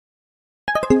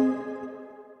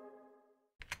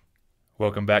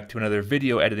Welcome back to another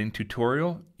video editing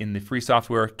tutorial in the free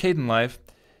software Kdenlive.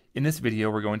 In this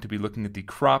video we're going to be looking at the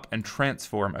crop and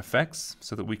transform effects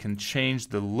so that we can change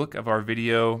the look of our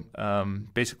video.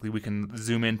 Basically we can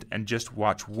zoom in and just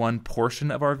watch one portion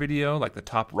of our video, like the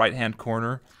top right hand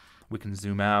corner. We can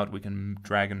zoom out, we can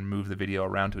drag and move the video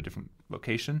around to a different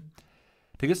location.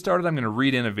 To get started, I'm going to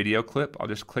read in a video clip. I'll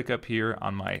just click up here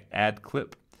on my add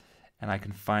clip and I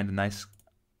can find a nice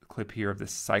clip here of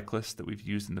this cyclist that we've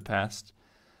used in the past.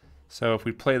 So if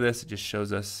we play this, it just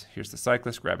shows us, here's the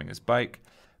cyclist grabbing his bike.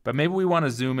 But maybe we want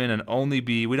to zoom in and only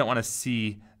we don't want to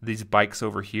see these bikes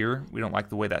over here. We don't like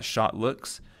the way that shot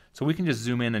looks. So we can just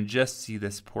zoom in and just see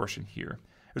this portion here.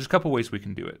 There's a couple ways we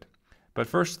can do it. But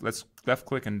first, let's left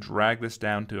click and drag this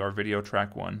down to our video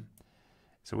track 1.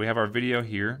 So we have our video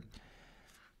here.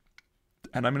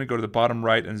 And I'm going to go to the bottom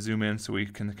right and zoom in so we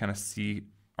can kind of see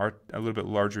a little bit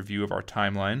larger view of our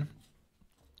timeline.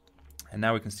 And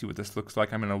now we can see what this looks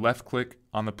like. I'm going to left click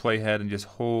on the playhead and just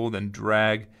hold and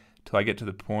drag till I get to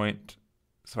the point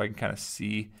so I can kind of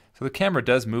see. So the camera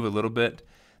does move a little bit.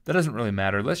 That doesn't really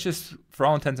matter. Let's just, for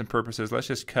all intents and purposes, let's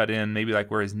just cut in maybe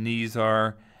like where his knees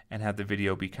are and have the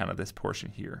video be kind of this portion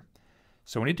here.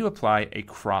 So we need to apply a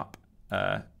crop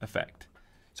effect.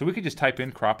 So we could just type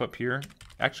in crop up here.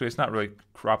 Actually, it's not really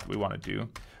crop that we want to do.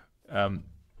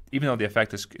 Even though the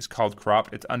effect is called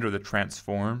crop, it's under the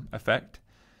transform effect.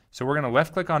 So we're going to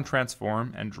left click on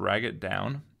transform and drag it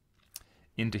down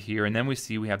into here, and then we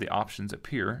see we have the options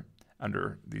appear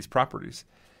under these properties.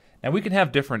 Now we can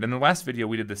have different, in the last video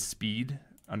we did the speed,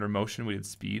 under motion we did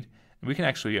speed, and we can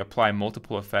actually apply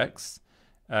multiple effects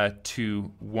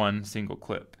to one single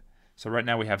clip. So right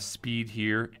now we have speed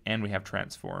here and we have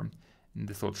transform. And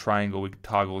this little triangle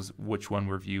toggles which one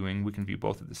we're viewing. We can view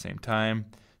both at the same time.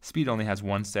 Speed only has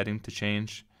one setting to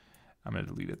change. I'm going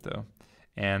to delete it though.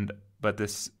 But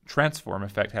this transform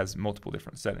effect has multiple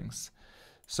different settings.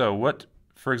 So what,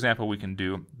 for example, we can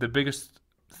do, the biggest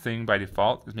thing by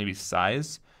default is maybe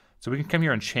size. So we can come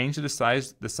here and change the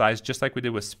size just like we did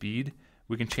with speed.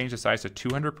 We can change the size to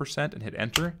 200% and hit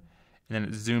enter, and then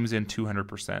it zooms in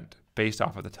 200% based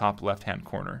off of the top left-hand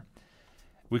corner.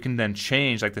 We can then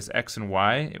change like this X and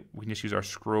Y. We can just use our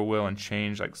scroll wheel and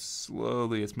change like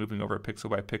slowly. It's moving over pixel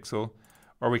by pixel.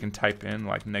 Or we can type in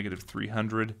like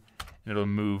 -300 and it'll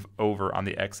move over on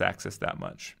the X-axis that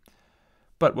much.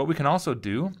 But what we can also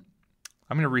do,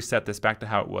 I'm going to reset this back to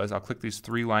how it was. I'll click these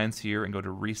 3 lines here and go to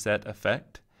reset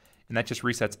effect. And that just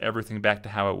resets everything back to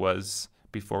how it was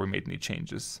before we made any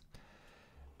changes.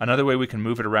 Another way we can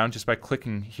move it around just by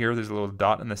clicking here, there's a little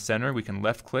dot in the center. We can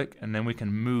left click and then we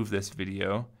can move this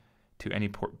video to any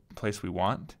place we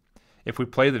want. If we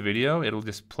play the video, it'll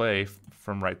just play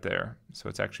from right there. So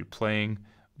it's actually playing,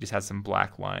 it just has some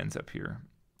black lines up here.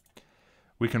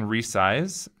 We can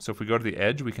resize. So if we go to the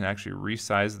edge, we can actually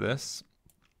resize this.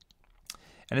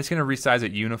 And it's going to resize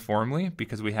it uniformly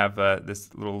because we have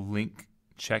this little link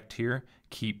checked here,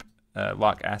 keep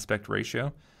lock aspect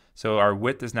ratio. So our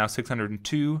width is now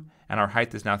 602 and our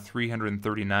height is now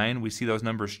 339. We see those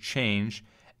numbers change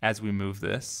as we move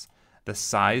this. The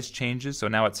size changes, so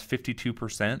now it's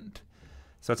 52%.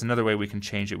 So that's another way we can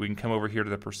change it. We can come over here to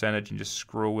the percentage and just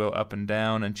scroll wheel up and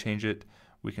down and change it.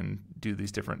 We can do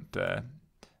these different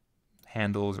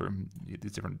handles or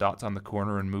these different dots on the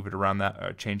corner and move it around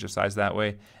that, change the size that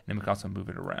way. And then we can also move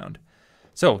it around.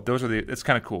 So those are it's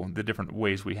kind of cool, the different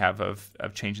ways we have of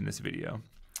changing this video.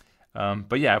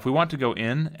 But yeah, if we want to go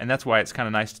in, and that's why it's kind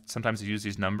of nice sometimes to use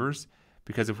these numbers,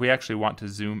 because if we actually want to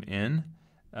zoom in,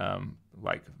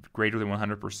 like greater than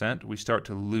 100%, we start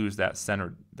to lose that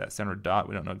center dot.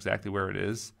 We don't know exactly where it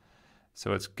is.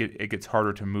 So it gets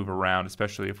harder to move around,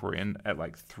 especially if we're in at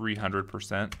like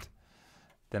 300%,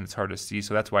 then it's hard to see.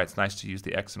 So that's why it's nice to use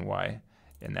the X and Y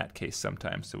in that case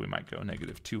sometimes. So we might go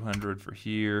 -200 for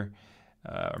here,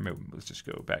 or maybe let's just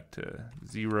go back to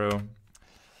 0.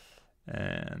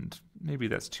 And maybe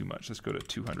that's too much. Let's go to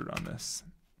 200 on this.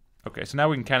 Okay, so now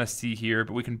we can kind of see here,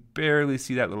 but we can barely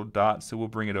see that little dot, so we'll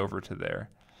bring it over to there.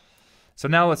 So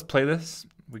now let's play this.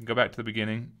 We can go back to the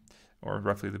beginning, or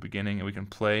roughly the beginning, and we can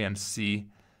play and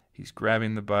see he's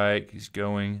grabbing the bike, he's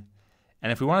going.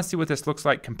 And if we want to see what this looks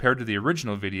like compared to the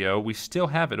original video, we still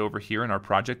have it over here in our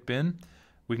project bin.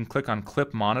 We can click on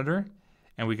Clip Monitor,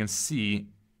 and we can see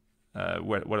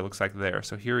what it looks like there.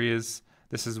 So here he is.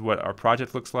 This is what our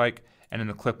project looks like, and in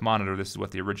the clip monitor, this is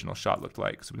what the original shot looked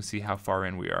like. So we can see how far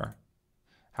in we are,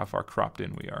 how far cropped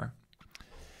in we are.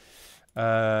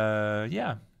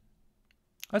 Yeah,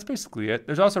 that's basically it.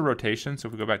 There's also rotation. So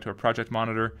if we go back to our project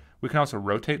monitor, we can also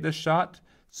rotate this shot.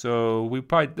 So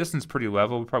this one's pretty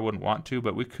level. We probably wouldn't want to,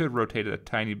 but we could rotate it a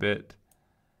tiny bit,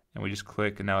 and we just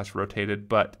click, and now it's rotated.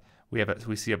 But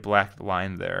we see a black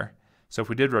line there. So if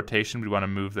we did rotation, we'd want to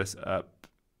move this up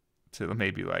to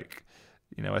maybe like,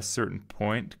 you know, a certain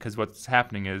point, because what's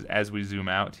happening is as we zoom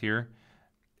out here,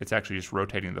 it's actually just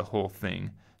rotating the whole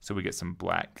thing, so we get some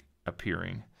black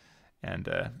appearing. And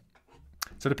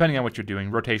so depending on what you're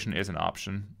doing, rotation is an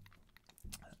option.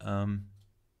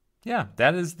 Yeah,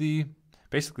 that is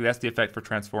basically that's the effect for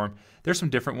transform. There's some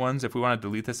different ones. If we want to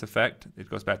delete this effect, it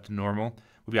goes back to normal.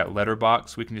 We've got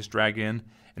letterbox we can just drag in,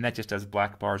 and that just does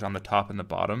black bars on the top and the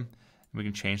bottom. And we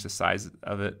can change the size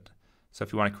of it. So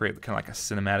if you want to create kind of like a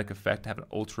cinematic effect, have an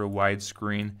ultra wide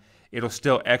screen, it'll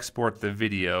still export the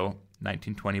video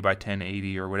 1920 by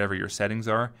 1080 or whatever your settings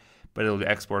are, but it'll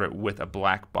export it with a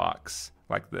black box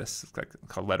like this. It's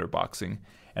called letterboxing,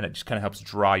 and it just kind of helps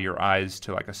draw your eyes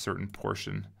to like a certain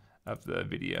portion of the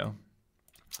video.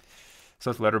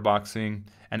 So it's letterboxing.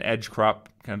 And edge crop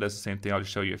kind of does the same thing. I'll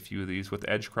just show you a few of these. With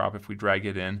edge crop, if we drag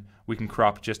it in, we can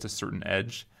crop just a certain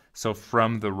edge. So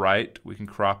from the right, we can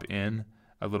crop in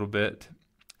a little bit.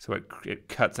 So it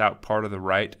cuts out part of the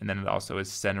right, and then it also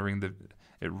is centering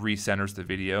it recenters the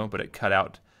video, but it cut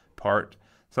out part.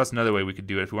 So that's another way we could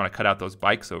do it. If we want to cut out those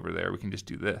bikes over there, we can just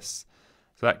do this.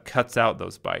 So that cuts out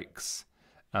those bikes.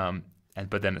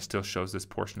 But then it still shows this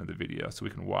portion of the video, so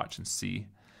we can watch and see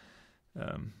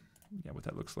what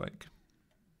that looks like.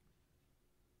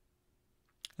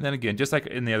 And then again, just like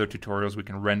in the other tutorials, we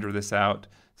can render this out,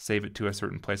 save it to a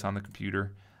certain place on the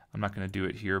computer. I'm not going to do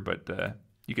it here, but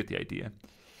you get the idea.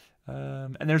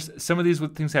 And there's some of these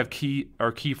things have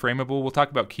are keyframeable. We'll talk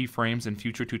about keyframes in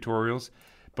future tutorials.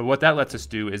 But what that lets us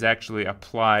do is actually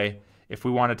apply, if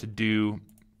we wanted to do,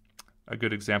 a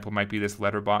good example might be this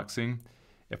letterboxing.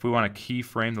 If we want to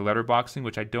keyframe the letterboxing,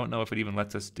 which I don't know if it even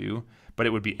lets us do, but it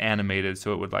would be animated,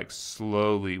 so it would like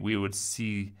slowly, we would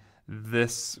see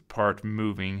this part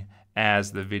moving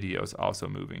as the video is also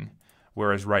moving.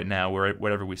 Whereas right now,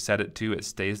 whatever we set it to, it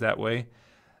stays that way.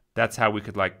 That's how we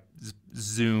could like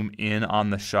zoom in on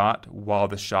the shot while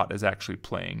the shot is actually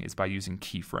playing, is by using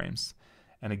keyframes.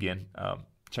 And again,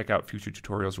 check out future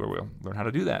tutorials where we'll learn how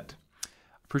to do that.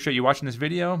 Appreciate you watching this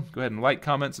video. Go ahead and like,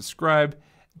 comment, subscribe,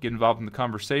 get involved in the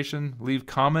conversation. Leave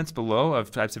comments below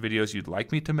of types of videos you'd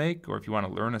like me to make, or if you want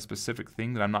to learn a specific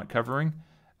thing that I'm not covering.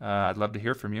 I'd love to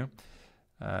hear from you.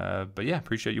 But yeah,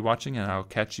 appreciate you watching, and I'll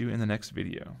catch you in the next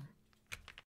video.